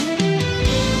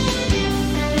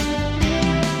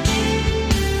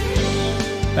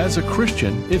As a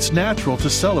Christian, it's natural to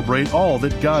celebrate all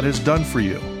that God has done for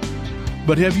you.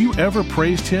 But have you ever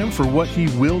praised Him for what He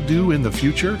will do in the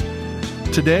future?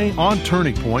 Today, on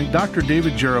Turning Point, Dr.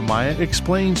 David Jeremiah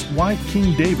explains why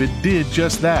King David did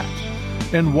just that,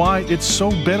 and why it's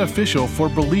so beneficial for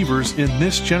believers in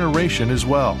this generation as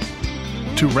well.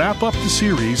 To wrap up the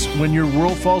series, When Your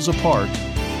World Falls Apart,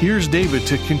 here's David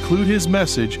to conclude his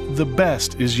message, The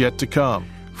Best Is Yet to Come.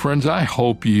 Friends, I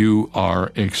hope you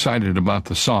are excited about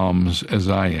the Psalms as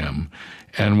I am,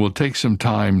 and will take some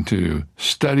time to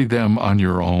study them on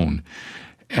your own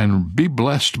and be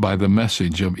blessed by the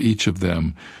message of each of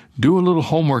them. Do a little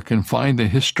homework and find the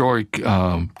historic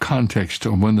context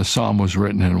of when the psalm was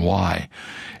written and why,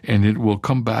 and it will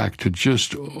come back to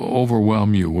just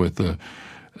overwhelm you with a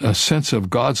sense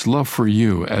of God's love for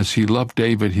you. As He loved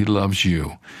David, He loves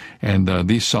you. And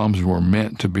these Psalms were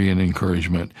meant to be an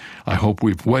encouragement. I hope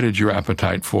we've whetted your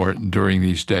appetite for it during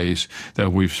these days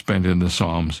that we've spent in the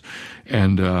Psalms.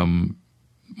 And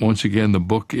once again, the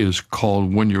book is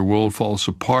called When Your World Falls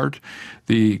Apart.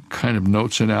 The kind of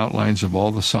notes and outlines of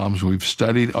all the Psalms we've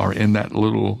studied are in that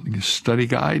little study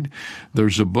guide.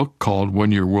 There's a book called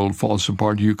When Your World Falls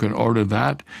Apart. You can order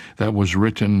that. That was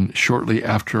written shortly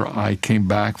after I came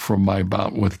back from my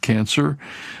bout with cancer.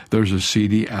 There's a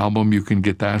CD album. You can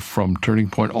get that from Turning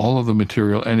Point, all of the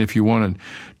material. And if you want to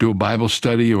do a Bible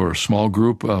study or a small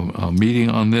group meeting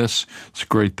on this, it's a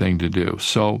great thing to do.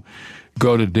 So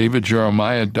go to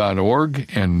davidjeremiah.org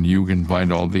and you can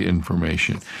find all the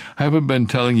information. I haven't been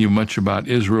telling you much about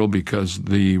Israel because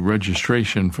the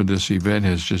registration for this event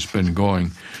has just been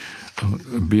going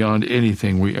beyond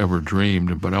anything we ever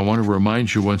dreamed. But I want to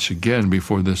remind you once again,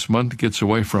 before this month gets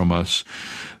away from us,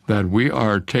 that we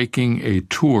are taking a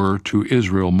tour to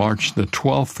Israel March the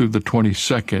 12th through the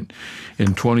 22nd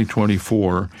in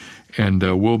 2024. And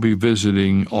we'll be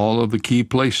visiting all of the key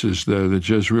places, the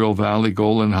Jezreel Valley,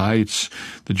 Golan Heights,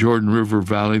 the Jordan River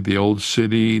Valley, the Old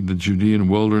City, the Judean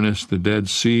Wilderness, the Dead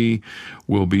Sea.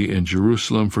 We'll be in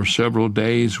Jerusalem for several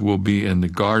days. We'll be in the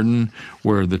garden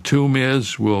where the tomb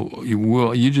is.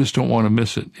 You just don't want to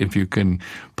miss it. If you can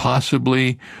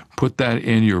possibly put that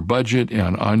in your budget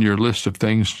and on your list of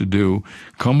things to do,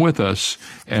 come with us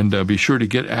and be sure to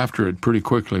get after it pretty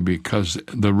quickly because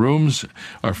the rooms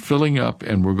are filling up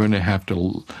and we're going to have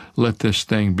to let this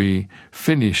thing be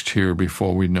finished here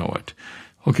before we know it.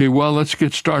 Okay, well, let's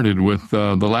get started with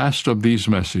the last of these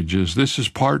messages. This is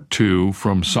part 2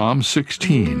 from Psalm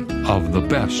 16 of The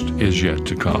Best Is Yet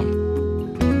to Come.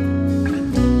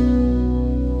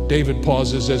 David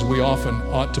pauses, as we often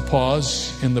ought to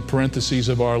pause in the parentheses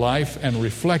of our life, and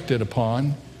reflected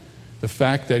upon the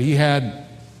fact that he had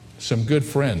some good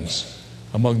friends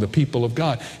among the people of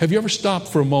God. Have you ever stopped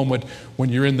for a moment when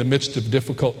you're in the midst of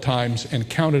difficult times and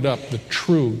counted up the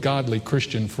true, godly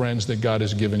Christian friends that God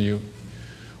has given you?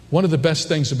 One of the best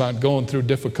things about going through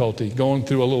difficulty, going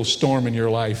through a little storm in your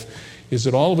life, is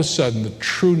that all of a sudden the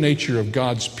true nature of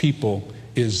God's people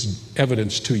is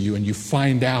evidence to you, and you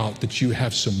find out that you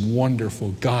have some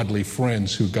wonderful, godly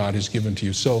friends who God has given to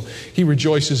you. So he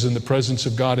rejoices in the presence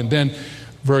of God. And then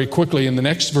very quickly in the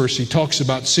next verse, he talks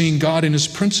about seeing God in His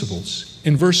principles.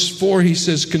 In verse 4, he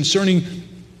says, concerning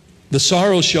the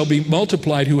sorrows shall be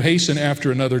multiplied who hasten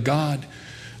after another God.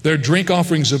 Their drink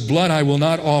offerings of blood I will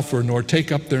not offer, nor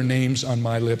take up their names on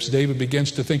my lips. David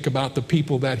begins to think about the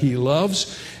people that he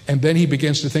loves, and then he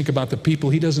begins to think about the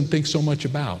people he doesn't think so much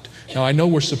about. Now, I know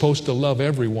we're supposed to love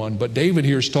everyone, but David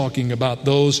here is talking about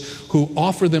those who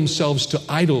offer themselves to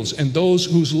idols and those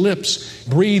whose lips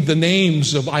breathe the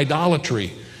names of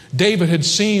idolatry. David had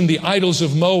seen the idols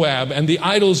of Moab and the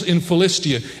idols in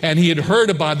Philistia, and he had heard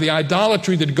about the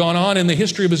idolatry that had gone on in the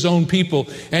history of his own people.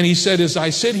 And he said, as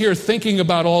I sit here thinking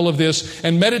about all of this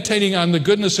and meditating on the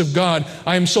goodness of God,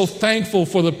 I am so thankful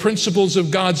for the principles of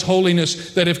God's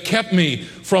holiness that have kept me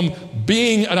from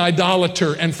being an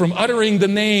idolater and from uttering the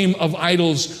name of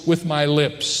idols with my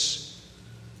lips.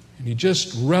 And he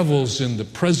just revels in the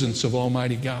presence of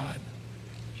Almighty God.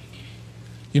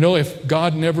 You know, if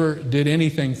God never did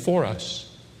anything for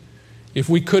us, if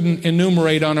we couldn't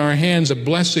enumerate on our hands the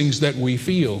blessings that we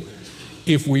feel,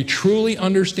 if we truly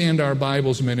understand our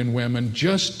Bibles, men and women,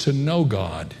 just to know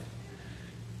God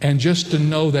and just to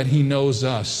know that He knows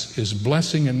us is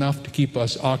blessing enough to keep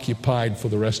us occupied for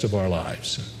the rest of our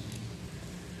lives.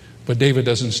 But David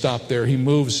doesn't stop there. He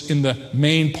moves in the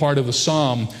main part of the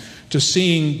psalm to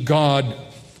seeing God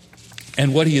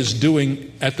and what He is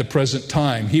doing at the present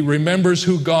time. He remembers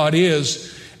who God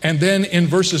is, and then in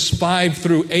verses 5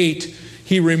 through 8,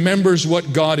 he remembers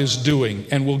what God is doing.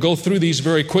 And we'll go through these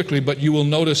very quickly, but you will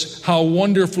notice how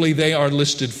wonderfully they are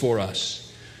listed for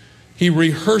us. He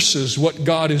rehearses what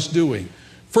God is doing.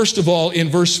 First of all, in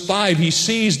verse 5, he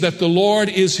sees that the Lord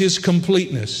is his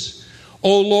completeness.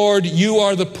 O Lord, you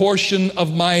are the portion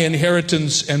of my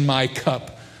inheritance and my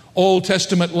cup. Old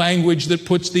Testament language that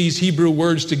puts these Hebrew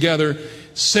words together,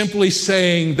 simply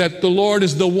saying that the Lord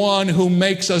is the one who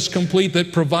makes us complete,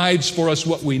 that provides for us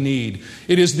what we need.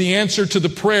 It is the answer to the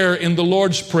prayer in the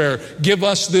Lord's Prayer, give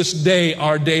us this day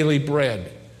our daily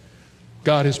bread.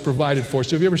 God has provided for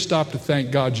us. Have you ever stopped to thank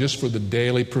God just for the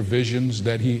daily provisions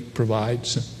that he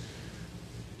provides?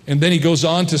 And then he goes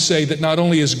on to say that not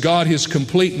only is God his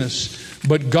completeness,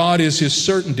 but God is his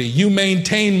certainty. You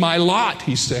maintain my lot,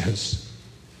 he says.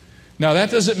 Now,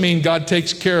 that doesn't mean God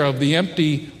takes care of the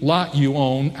empty lot you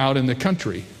own out in the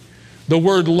country. The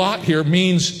word lot here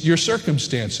means your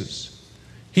circumstances.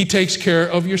 He takes care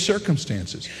of your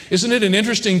circumstances. Isn't it an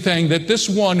interesting thing that this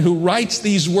one who writes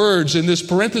these words in this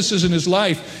parenthesis in his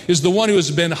life is the one who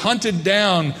has been hunted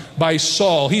down by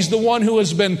Saul. He's the one who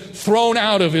has been thrown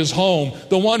out of his home,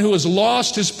 the one who has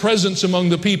lost his presence among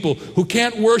the people, who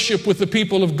can't worship with the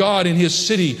people of God in his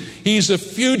city. He's a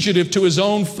fugitive to his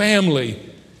own family.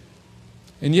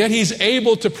 And yet he's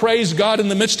able to praise God in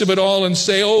the midst of it all and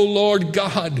say, oh Lord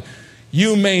God,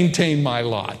 you maintain my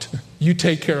lot. You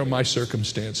take care of my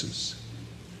circumstances.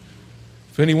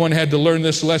 If anyone had to learn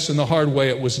this lesson the hard way,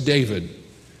 it was David.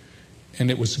 And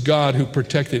it was God who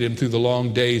protected him through the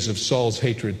long days of Saul's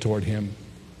hatred toward him.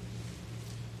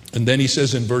 And then he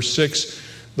says in verse 6,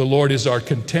 the Lord is our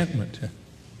contentment.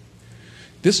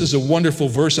 This is a wonderful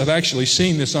verse. I've actually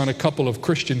seen this on a couple of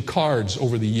Christian cards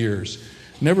over the years.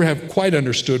 Never have quite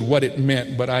understood what it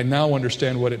meant, but I now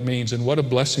understand what it means, and what a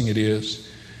blessing it is.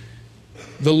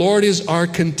 The Lord is our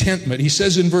contentment. He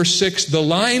says in verse 6, the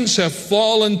lines have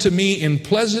fallen to me in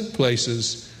pleasant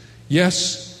places.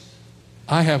 Yes,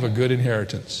 I have a good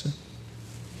inheritance.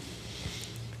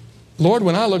 Lord,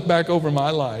 when I look back over my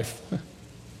life,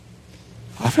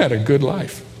 I've had a good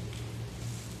life.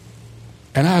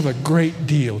 And I have a great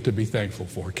deal to be thankful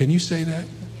for. Can you say that?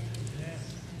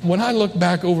 When I look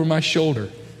back over my shoulder,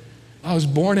 I was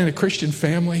born in a Christian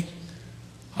family.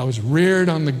 I was reared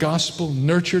on the gospel,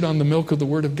 nurtured on the milk of the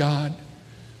Word of God,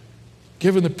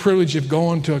 given the privilege of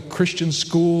going to Christian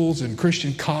schools and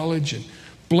Christian college, and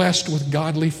blessed with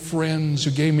godly friends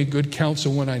who gave me good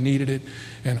counsel when I needed it,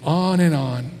 and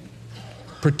on,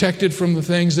 protected from the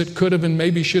things that could have and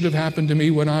maybe should have happened to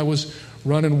me when I was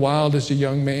running wild as a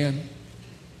young man.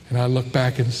 And I look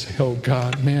back and say, oh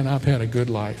God, man, I've had a good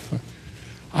life.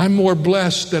 I'm more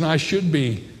blessed than I should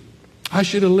be. I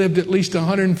should have lived at least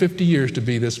 150 years to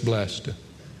be this blessed.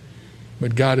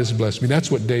 But God has blessed me.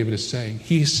 That's what David is saying.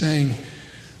 He's saying,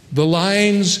 the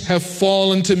lines have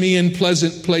fallen to me in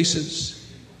pleasant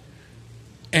places,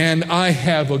 and I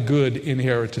have a good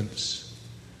inheritance.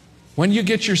 When you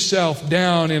get yourself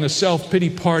down in a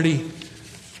self-pity party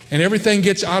and everything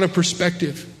gets out of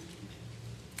perspective,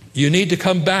 you need to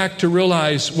come back to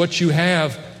realize what you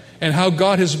have and how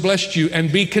God has blessed you,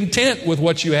 and be content with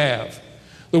what you have.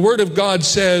 The Word of God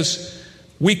says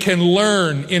we can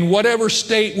learn in whatever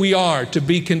state we are to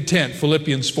be content.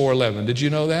 Philippians 4:11. Did you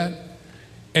know that?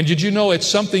 And did you know it's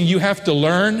something you have to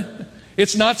learn?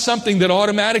 It's not something that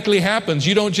automatically happens.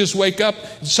 You don't just wake up.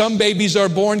 Some babies are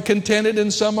born contented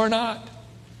and some are not.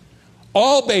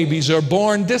 All babies are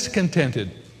born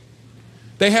discontented.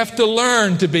 They have to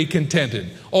learn to be contented.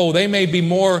 Oh, they may be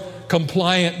more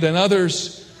compliant than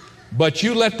others, but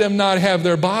you let them not have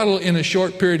their bottle in a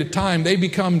short period of time, they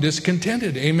become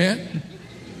discontented. Amen?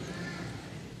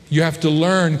 You have to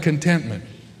learn contentment.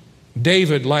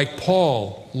 David, like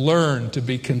Paul, learned to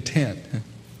be content.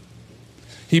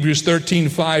 Hebrews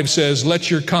 13:5 says, let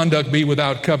your conduct be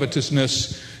without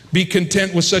covetousness. Be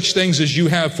content with such things as you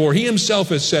have, for he himself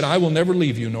has said, I will never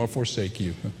leave you nor forsake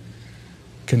you.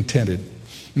 Contented.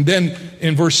 And then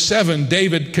in verse 7,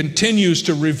 David continues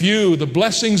to review the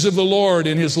blessings of the Lord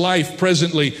in his life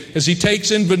presently as he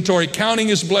takes inventory, counting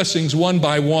his blessings one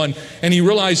by one. And he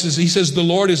realizes, he says, the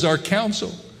Lord is our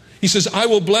counsel. He says, I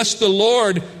will bless the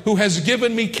Lord who has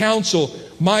given me counsel.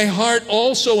 My heart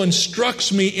also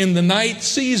instructs me in the night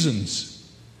seasons.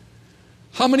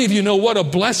 How many of you know what a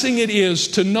blessing it is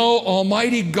to know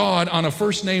Almighty God on a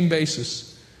first name basis?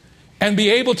 And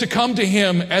be able to come to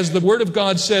Him, as the Word of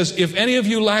God says, if any of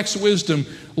you lacks wisdom,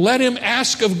 let him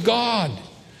ask of God.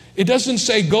 It doesn't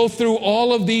say go through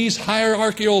all of these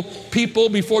hierarchical people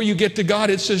before you get to God.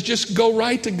 It says just go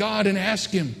right to God and ask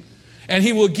Him. And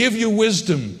He will give you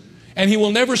wisdom. And He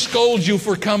will never scold you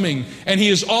for coming. And He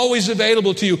is always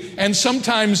available to you. And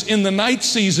sometimes in the night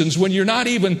seasons, when you're not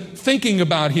even thinking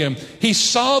about Him, He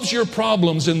solves your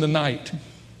problems in the night.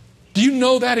 Do you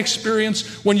know that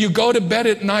experience when you go to bed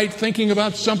at night thinking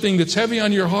about something that's heavy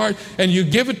on your heart and you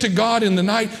give it to God in the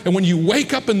night, and when you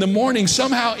wake up in the morning,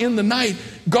 somehow in the night,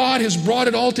 God has brought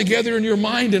it all together in your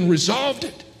mind and resolved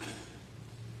it?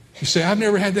 You say, I've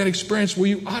never had that experience. Well,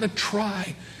 you ought to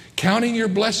try counting your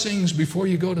blessings before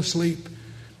you go to sleep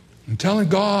and telling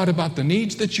God about the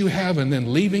needs that you have and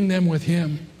then leaving them with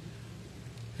Him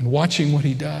and watching what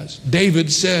He does.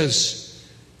 David says,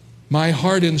 my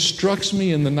heart instructs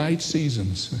me in the night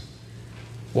seasons.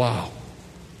 Wow.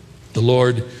 The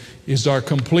Lord is our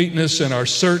completeness and our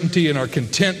certainty and our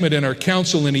contentment and our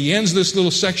counsel. And he ends this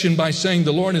little section by saying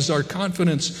the Lord is our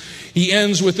confidence. He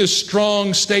ends with this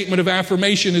strong statement of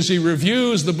affirmation as he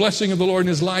reviews the blessing of the Lord in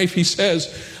his life. He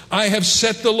says, I have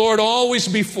set the Lord always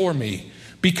before me.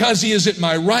 Because he is at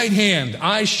my right hand,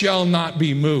 I shall not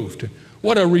be moved.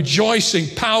 What a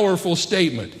rejoicing, powerful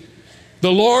statement.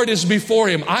 The Lord is before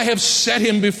him. I have set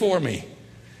him before me.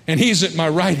 And he's at my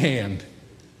right hand.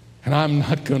 And I'm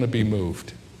not going to be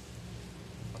moved.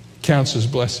 Counts his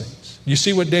blessings. You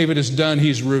see what David has done?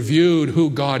 He's reviewed who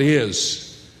God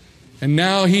is. And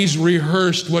now he's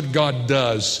rehearsed what God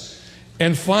does.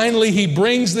 And finally, he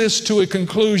brings this to a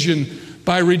conclusion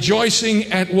by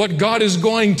rejoicing at what God is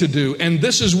going to do. And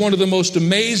this is one of the most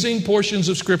amazing portions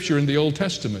of Scripture in the Old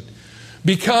Testament,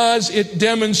 because it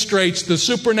demonstrates the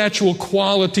supernatural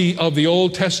quality of the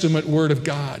Old Testament Word of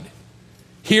God.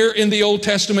 Here in the Old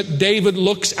Testament, David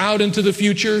looks out into the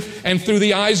future, and through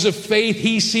the eyes of faith,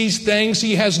 he sees things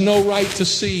he has no right to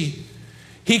see.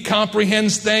 He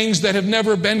comprehends things that have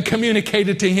never been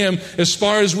communicated to him, as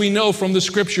far as we know from the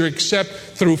Scripture, except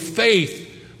through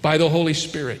faith by the Holy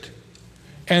Spirit.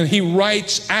 And he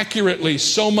writes accurately,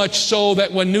 so much so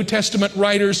that when New Testament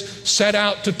writers set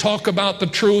out to talk about the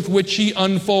truth which he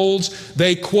unfolds,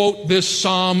 they quote this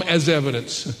psalm as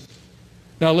evidence.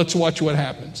 Now let's watch what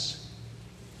happens.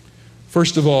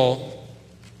 First of all,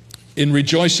 in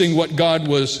rejoicing what God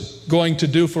was going to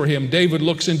do for him, David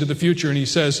looks into the future and he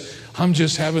says, I'm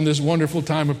just having this wonderful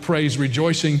time of praise,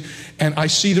 rejoicing, and I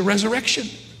see the resurrection.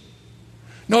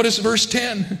 Notice verse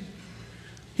 10.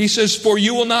 He says, for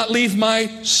you will not leave my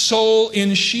soul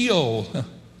in Sheol,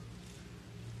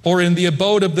 or in the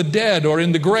abode of the dead, or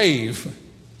in the grave,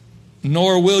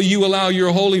 nor will you allow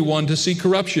your Holy One to see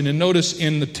corruption. And notice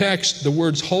in the text, the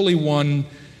words Holy One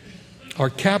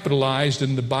are capitalized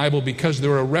in the Bible because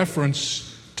they're a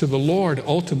reference to the Lord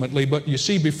ultimately. But you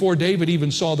see, before David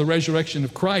even saw the resurrection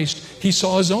of Christ, he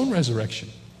saw his own resurrection.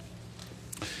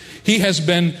 He has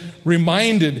been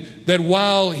reminded that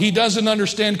while he doesn't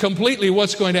understand completely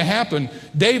what's going to happen,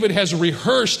 David has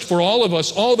rehearsed for all of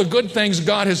us all the good things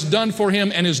God has done for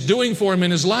him and is doing for him in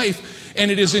his life.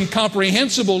 And it is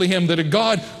incomprehensible to him that a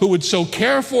God who would so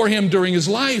care for him during his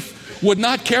life would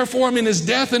not care for him in his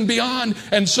death and beyond.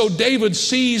 And so David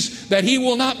sees that he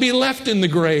will not be left in the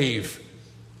grave,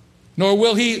 nor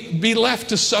will he be left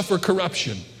to suffer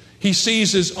corruption. He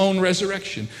sees his own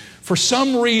resurrection. For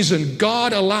some reason,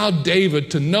 God allowed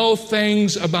David to know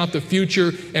things about the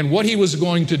future and what he was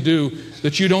going to do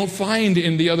that you don't find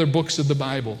in the other books of the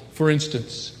Bible. For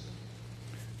instance,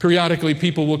 periodically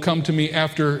people will come to me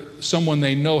after someone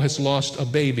they know has lost a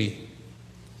baby,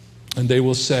 and they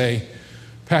will say,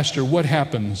 Pastor, what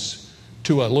happens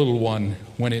to a little one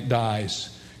when it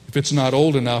dies? If it's not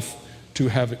old enough to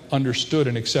have understood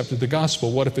and accepted the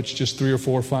gospel, what if it's just 3 or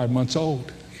 4 or 5 months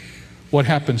old? What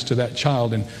happens to that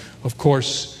child? And of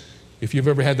course, if you've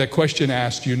ever had that question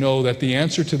asked, you know that the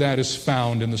answer to that is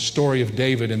found in the story of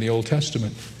David in the Old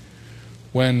Testament.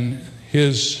 When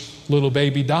his little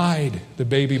baby died, the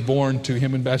baby born to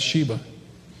him in Bathsheba.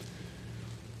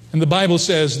 And the Bible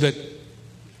says that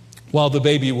while the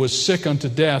baby was sick unto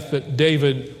death, that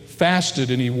David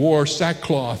fasted and he wore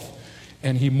sackcloth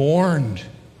and he mourned.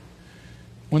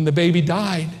 When the baby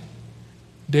died,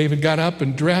 David got up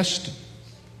and dressed,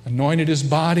 anointed his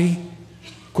body,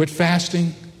 quit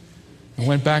fasting, and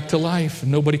went back to life.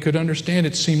 And nobody could understand.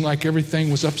 It seemed like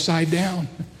everything was upside down.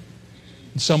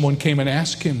 And someone came and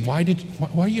asked him, why do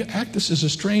you act? This is a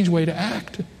strange way to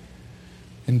act.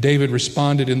 And David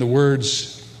responded in the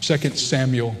words, 2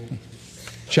 Samuel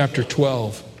chapter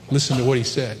 12. Listen to what he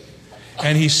said.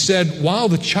 And he said, while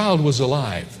the child was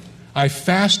alive, I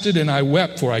fasted and I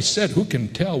wept, for I said, who can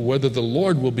tell whether the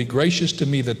Lord will be gracious to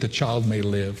me that the child may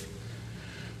live?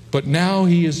 But now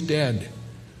he is dead.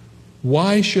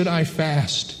 Why should I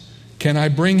fast? Can I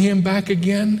bring him back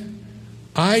again?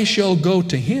 I shall go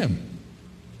to him,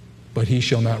 but he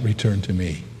shall not return to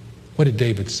me. What did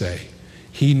David say?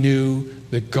 He knew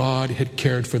that God had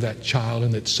cared for that child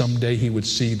and that someday he would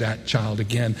see that child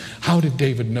again. How did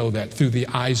David know that? Through the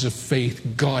eyes of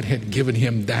faith, God had given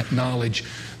him that knowledge,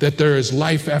 that there is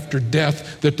life after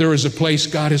death, that there is a place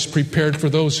God has prepared for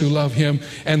those who love him,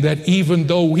 and that even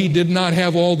though he did not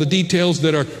have all the details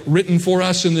that are written for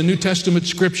us in the New Testament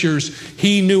scriptures,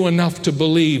 he knew enough to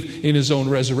believe in his own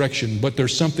resurrection. But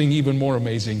there's something even more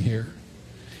amazing here.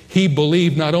 He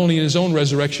believed not only in his own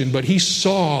resurrection, but he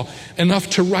saw enough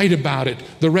to write about it,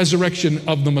 the resurrection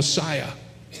of the Messiah.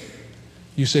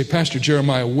 You say, Pastor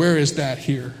Jeremiah, where is that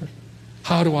here?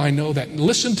 How do I know that?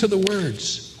 Listen to the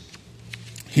words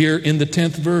here in the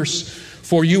 10th verse.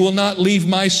 For you will not leave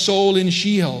my soul in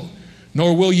Sheol,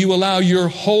 nor will you allow your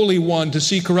Holy One to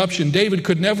see corruption. David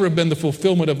could never have been the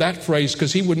fulfillment of that phrase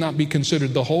because he would not be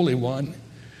considered the Holy One.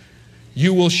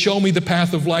 You will show me the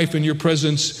path of life, and your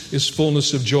presence is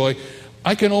fullness of joy.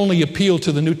 I can only appeal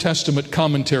to the New Testament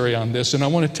commentary on this, and I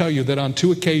want to tell you that on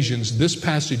 2 occasions this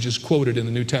passage is quoted in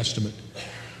the New Testament.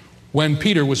 When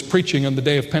Peter was preaching on the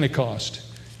day of Pentecost,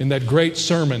 in that great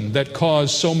sermon that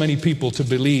caused so many people to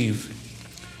believe,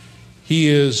 he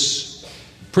is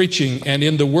preaching, and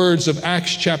in the words of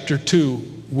Acts chapter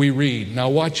 2, we read, now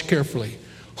watch carefully,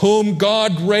 whom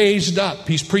God raised up.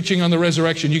 He's preaching on the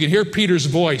resurrection. You can hear Peter's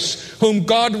voice. Whom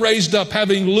God raised up,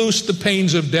 having loosed the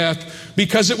pains of death,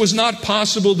 because it was not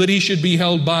possible that he should be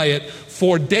held by it.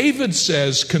 For David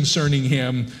says concerning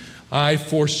him, I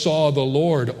foresaw the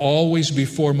Lord always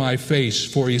before my face,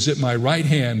 for he is at my right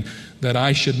hand, that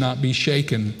I should not be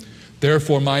shaken.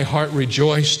 Therefore my heart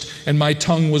rejoiced, and my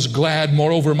tongue was glad.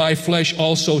 Moreover, my flesh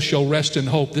also shall rest in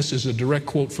hope. This is a direct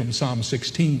quote from Psalm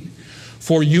 16.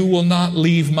 For you will not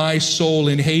leave my soul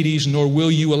in Hades, nor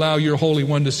will you allow your Holy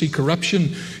One to see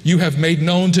corruption. You have made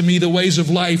known to me the ways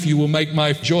of life. You will make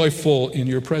my joy full in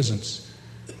your presence.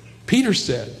 Peter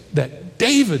said that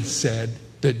David said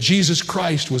that Jesus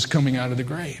Christ was coming out of the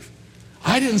grave.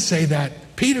 I didn't say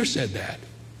that. Peter said that.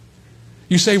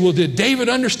 You say, well, did David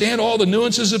understand all the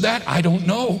nuances of that? I don't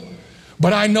know.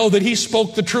 But I know that he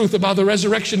spoke the truth about the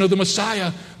resurrection of the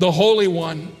Messiah, the Holy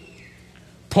One.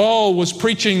 Paul was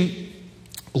preaching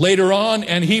later on,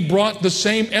 and he brought the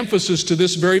same emphasis to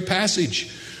this very passage.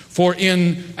 For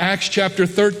in Acts chapter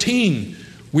 13,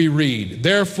 we read,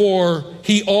 therefore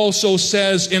he also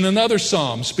says in another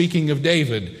psalm, speaking of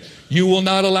David, you will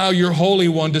not allow your Holy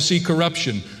One to see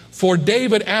corruption. For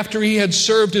David, after he had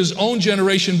served his own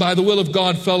generation by the will of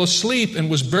God, fell asleep and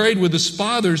was buried with his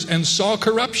fathers and saw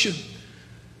corruption.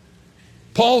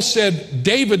 Paul said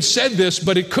David said this,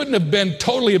 but it couldn't have been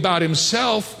totally about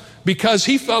himself, because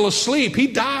he fell asleep. He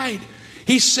died.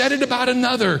 He said it about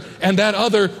another, and that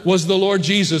other was the Lord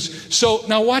Jesus. So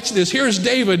now watch this. Here's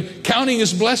David counting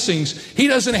his blessings. He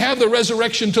doesn't have the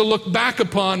resurrection to look back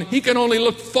upon. He can only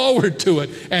look forward to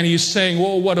it. And he's saying,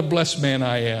 well, what a blessed man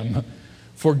I am.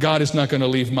 For God is not going to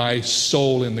leave my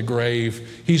soul in the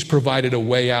grave. He's provided a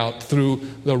way out through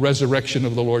the resurrection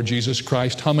of the Lord Jesus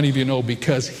Christ. How many of you know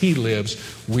because he lives,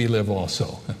 we live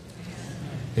also?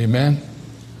 Amen.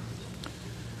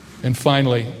 And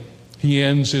finally, he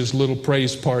ends his little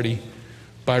praise party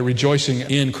by rejoicing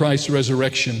in Christ's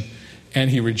resurrection, and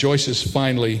he rejoices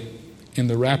finally in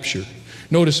the rapture.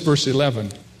 Notice verse 11.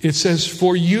 It says,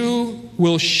 for you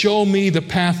will show me the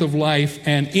path of life,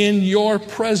 and in your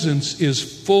presence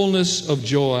is fullness of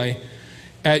joy.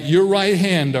 At your right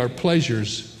hand are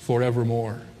pleasures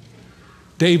forevermore.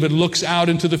 David looks out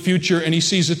into the future, and he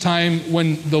sees a time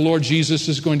when the Lord Jesus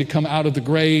is going to come out of the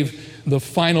grave, the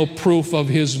final proof of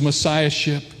his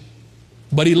messiahship.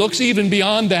 But he looks even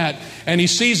beyond that, and he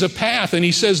sees a path, and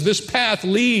he says, this path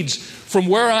leads from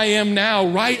where I am now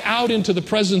right out into the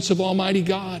presence of Almighty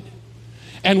God.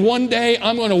 And one day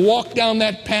I'm going to walk down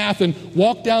that path and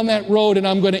walk down that road, and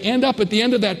I'm going to end up at the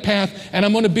end of that path, and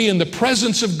I'm going to be in the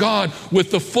presence of God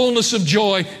with the fullness of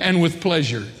joy and with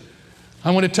pleasure. I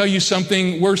want to tell you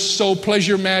something. We're so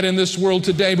pleasure mad in this world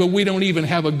today, but we don't even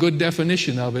have a good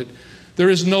definition of it. There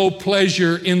is no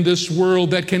pleasure in this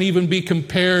world that can even be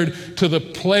compared to the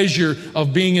pleasure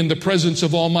of being in the presence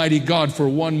of Almighty God for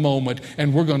one moment,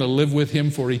 and we're going to live with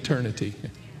him for eternity.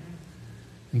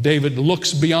 And David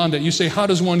looks beyond it. You say, how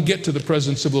does one get to the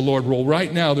presence of the Lord? Well,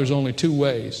 right now there's only two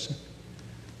ways.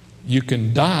 You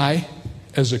can die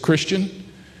as a Christian,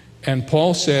 and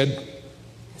Paul said,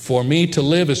 for me to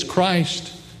live is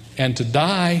Christ, and to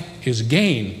die is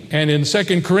gain. And in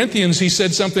 2 Corinthians, he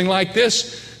said something like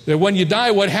this, that when you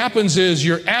die, what happens is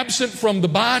you're absent from the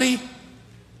body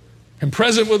and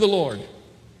present with the Lord.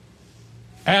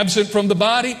 Absent from the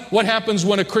body, what happens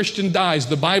when a Christian dies?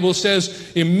 The Bible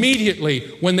says immediately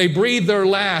when they breathe their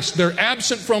last, they're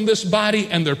absent from this body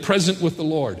and they're present with the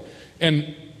Lord.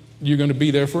 And you're going to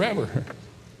be there forever.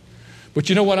 But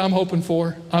you know what I'm hoping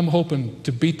for? I'm hoping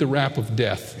to beat the rap of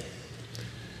death.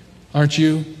 Aren't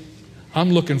you?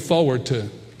 I'm looking forward to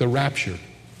the rapture.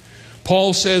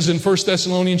 Paul says in 1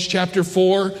 Thessalonians chapter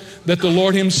 4 that the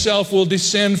Lord himself will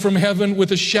descend from heaven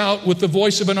with a shout, with the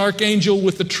voice of an archangel,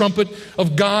 with the trumpet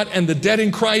of God, and the dead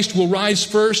in Christ will rise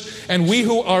first, and we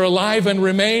who are alive and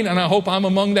remain, and I hope I'm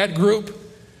among that group,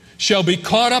 shall be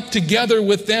caught up together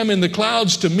with them in the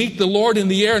clouds to meet the Lord in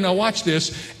the air. Now watch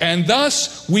this. And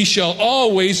thus we shall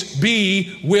always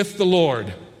be with the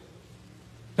Lord.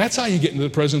 That's how you get into the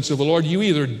presence of the Lord. You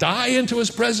either die into his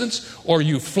presence or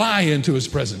you fly into his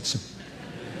presence.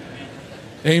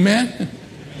 Amen?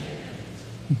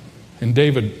 And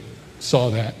David saw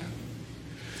that.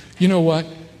 You know what?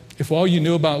 If all you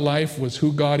knew about life was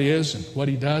who God is and what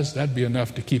he does, that'd be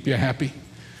enough to keep you happy.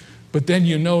 But then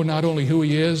you know not only who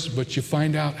he is, but you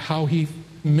find out how he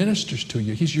ministers to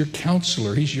you. He's your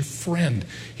counselor. He's your friend.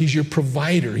 He's your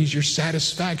provider. He's your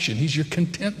satisfaction. He's your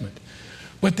contentment.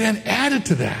 But then added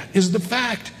to that is the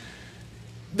fact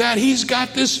that he's got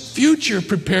this future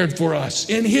prepared for us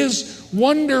in his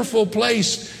wonderful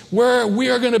place where we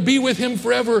are going to be with him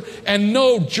forever and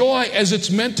know joy as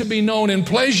it's meant to be known and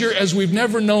pleasure as we've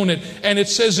never known it. And it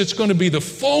says it's going to be the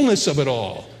fullness of it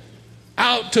all,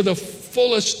 out to the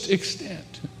fullest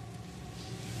extent.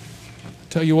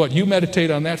 Tell you what, you meditate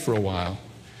on that for a while.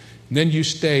 Then you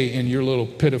stay in your little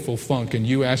pitiful funk and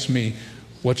you ask me,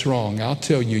 what's wrong? I'll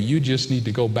tell you, you just need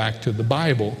to go back to the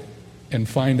Bible and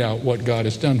find out what God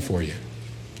has done for you.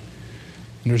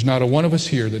 And there's not a one of us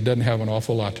here that doesn't have an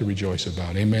awful lot to rejoice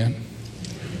about. Amen?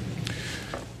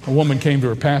 A woman came to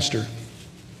her pastor.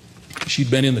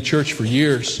 She'd been in the church for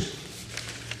years.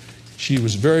 She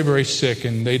was very, very sick,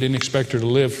 and they didn't expect her to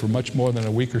live for much more than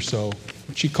a week or so.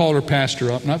 She called her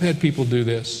pastor up, and I've had people do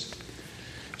this.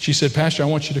 She said, Pastor, I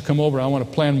want you to come over. I want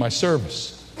to plan my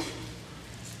service.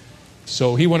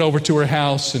 So he went over to her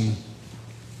house, and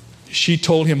she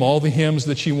told him all the hymns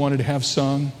that she wanted to have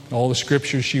sung, all the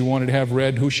scriptures she wanted to have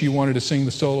read, who she wanted to sing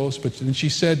the solos. But then she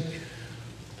said,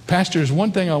 Pastor, there's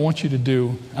one thing I want you to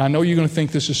do. I know you're going to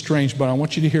think this is strange, but I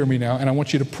want you to hear me now, and I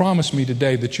want you to promise me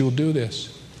today that you'll do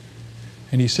this.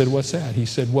 And he said, what's that? He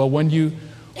said, well, when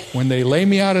they lay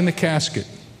me out in the casket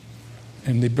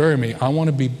and they bury me, I want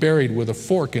to be buried with a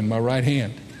fork in my right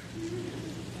hand.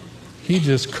 He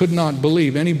just could not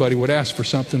believe anybody would ask for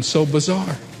something so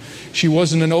bizarre. She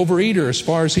wasn't an overeater as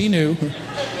far as he knew.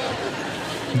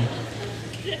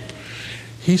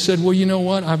 He said, well, you know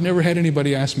what? I've never had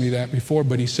anybody ask me that before,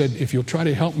 but he said, if you'll try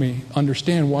to help me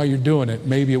understand why you're doing it,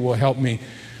 maybe it will help me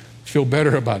feel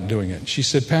better about doing it. She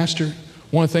said, Pastor,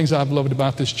 one of the things I've loved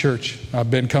about this church,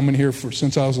 I've been coming here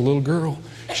since I was a little girl.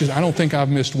 She said, I don't think I've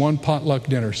missed one potluck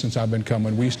dinner since I've been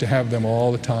coming. We used to have them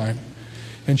all the time.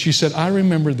 And she said, I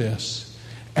remember this.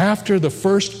 After the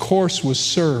first course was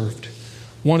served,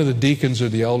 one of the deacons or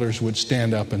the elders would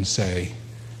stand up and say,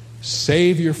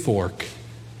 save your fork,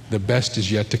 the best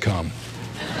is yet to come.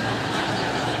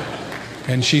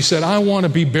 And she said, I want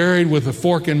to be buried with a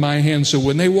fork in my hand, so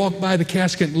when they walk by the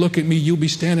casket and look at me, you'll be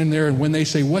standing there, and when they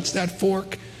say, what's that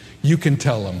fork? You can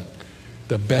tell them,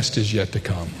 the best is yet to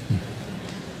come.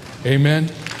 Amen?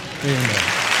 Amen.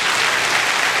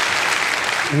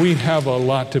 We have a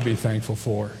lot to be thankful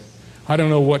for. I don't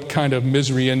know what kind of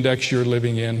misery index you're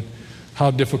living in,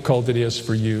 how difficult it is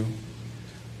for you.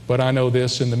 But I know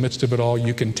this, in the midst of it all,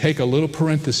 you can take a little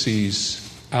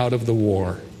parentheses out of the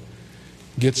war.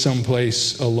 Get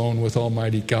someplace alone with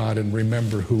Almighty God and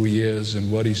remember who He is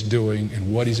and what He's doing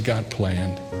and what He's got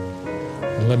planned.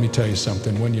 And let me tell you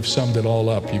something. When you've summed it all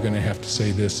up, you're going to have to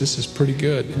say this. This is pretty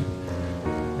good.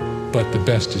 But the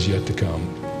best is yet to come.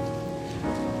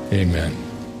 Amen.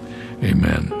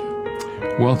 Amen.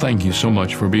 Well, thank you so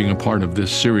much for being a part of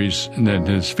this series that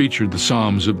has featured the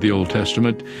Psalms of the Old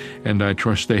Testament, and I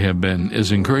trust they have been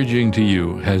as encouraging to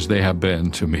you as they have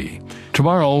been to me.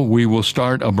 Tomorrow, we will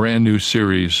start a brand new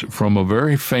series from a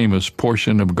very famous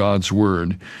portion of God's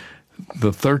Word,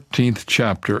 the 13th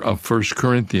chapter of 1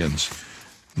 Corinthians,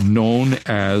 known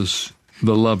as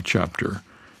the love chapter.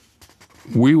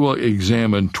 We will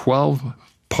examine 12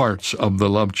 parts of the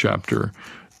love chapter.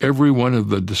 Every one of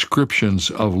the descriptions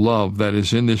of love that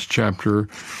is in this chapter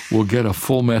will get a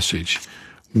full message.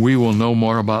 We will know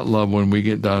more about love when we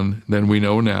get done than we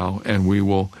know now, and we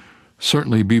will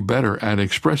certainly be better at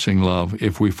expressing love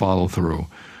if we follow through.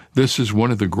 This is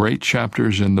one of the great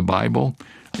chapters in the Bible,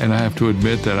 and I have to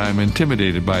admit that I'm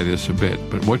intimidated by this a bit.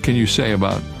 But what can you say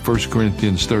about 1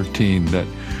 Corinthians 13 that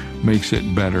makes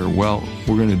it better? Well,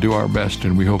 we're going to do our best,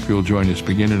 and we hope you'll join us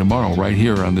beginning tomorrow right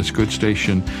here on this good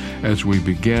station as we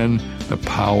begin the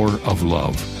power of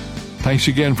love. Thanks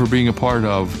again for being a part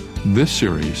of this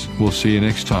series. We'll see you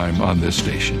next time on this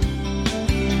station.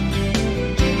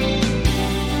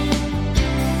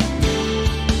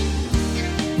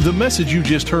 The message you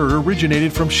just heard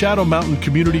originated from Shadow Mountain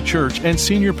Community Church and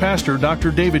Senior Pastor Dr.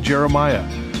 David Jeremiah.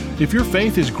 If your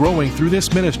faith is growing through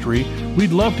this ministry,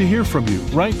 we'd love to hear from you.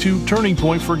 Write to Turning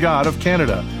Point for God of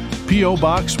Canada, P.O.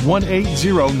 Box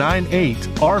 18098,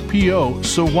 RPO,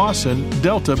 Sawasan,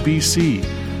 Delta, BC,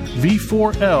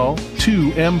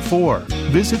 V4L2M4.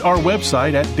 Visit our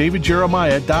website at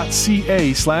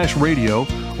davidjeremiah.ca/radio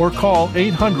or call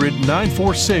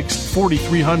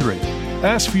 800-946-4300.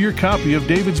 Ask for your copy of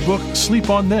David's book, Sleep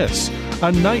on This,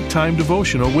 a nighttime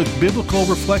devotional with biblical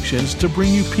reflections to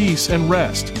bring you peace and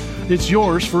rest. It's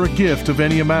yours for a gift of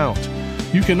any amount.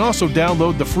 You can also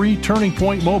download the free Turning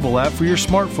Point mobile app for your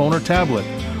smartphone or tablet,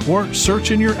 or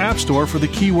search in your app store for the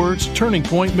keywords Turning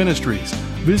Point Ministries.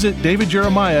 Visit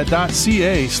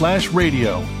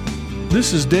davidjeremiah.ca/radio.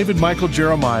 This is David Michael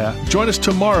Jeremiah. Join us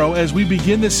tomorrow as we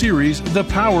begin the series, The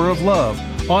Power of Love,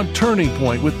 on Turning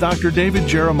Point with Dr. David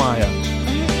Jeremiah.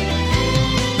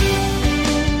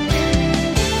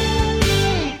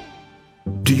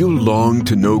 Do you long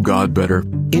to know God better?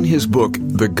 In his book,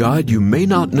 The God You May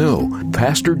Not Know,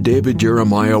 Pastor David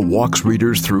Jeremiah walks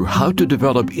readers through how to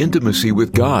develop intimacy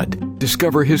with God,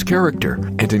 discover his character,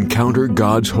 and encounter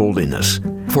God's holiness.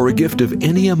 For a gift of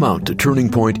any amount to Turning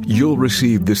Point, you'll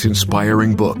receive this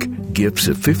inspiring book. Gifts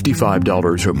of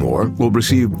 $55 or more will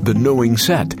receive the Knowing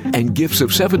set, and gifts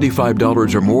of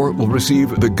 $75 or more will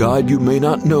receive the God You May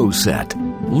Not Know set.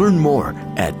 Learn more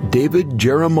at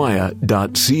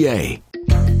davidjeremiah.ca.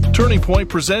 Turning Point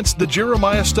presents the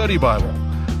Jeremiah Study Bible,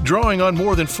 drawing on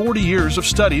more than 40 years of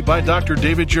study by Dr.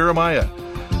 David Jeremiah.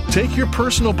 Take your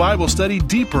personal Bible study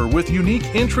deeper with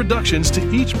unique introductions to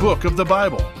each book of the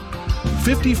Bible.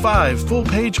 55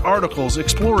 full-page articles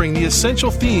exploring the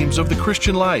essential themes of the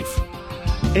Christian life.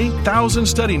 8,000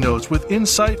 study notes with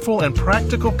insightful and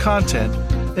practical content,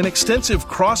 an extensive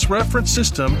cross-reference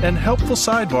system, and helpful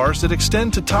sidebars that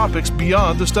extend to topics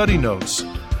beyond the study notes.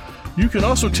 You can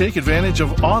also take advantage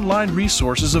of online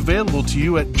resources available to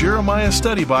you at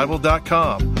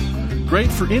jeremiahstudybible.com.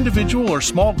 Great for individual or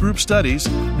small group studies,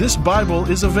 this Bible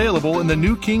is available in the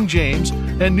New King James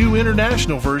and New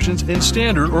International versions in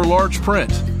standard or large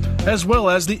print, as well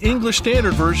as the English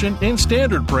Standard Version in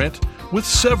standard print with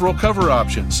several cover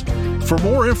options. For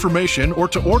more information or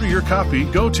to order your copy,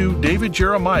 go to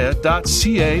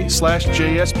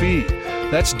davidjeremiah.ca/JSB.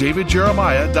 That's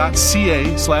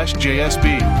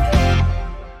davidjeremiah.ca/JSB.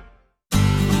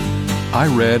 I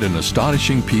read an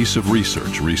astonishing piece of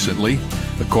research recently.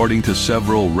 According to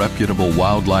several reputable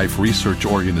wildlife research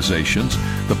organizations,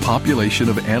 the population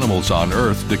of animals on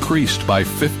Earth decreased by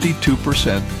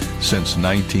 52% since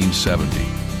 1970.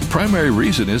 The primary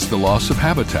reason is the loss of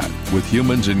habitat, with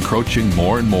humans encroaching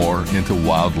more and more into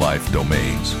wildlife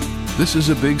domains. This is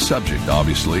a big subject,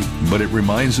 obviously, but it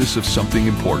reminds us of something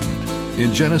important.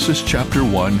 In Genesis chapter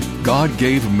 1, God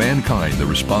gave mankind the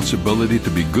responsibility to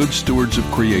be good stewards of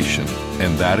creation,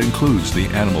 and that includes the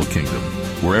animal kingdom.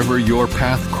 Wherever your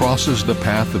path crosses the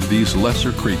path of these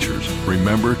lesser creatures,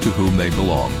 remember to whom they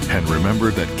belong, and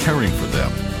remember that caring for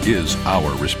them is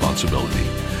our responsibility.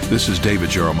 This is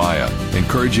David Jeremiah,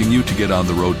 encouraging you to get on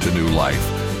the road to new life.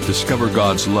 Discover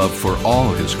God's love for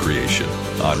all His creation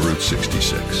on Route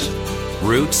 66.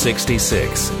 Route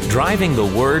 66, driving the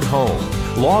word home.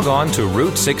 Log on to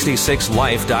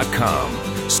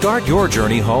Route66Life.com. Start your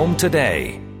journey home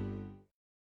today.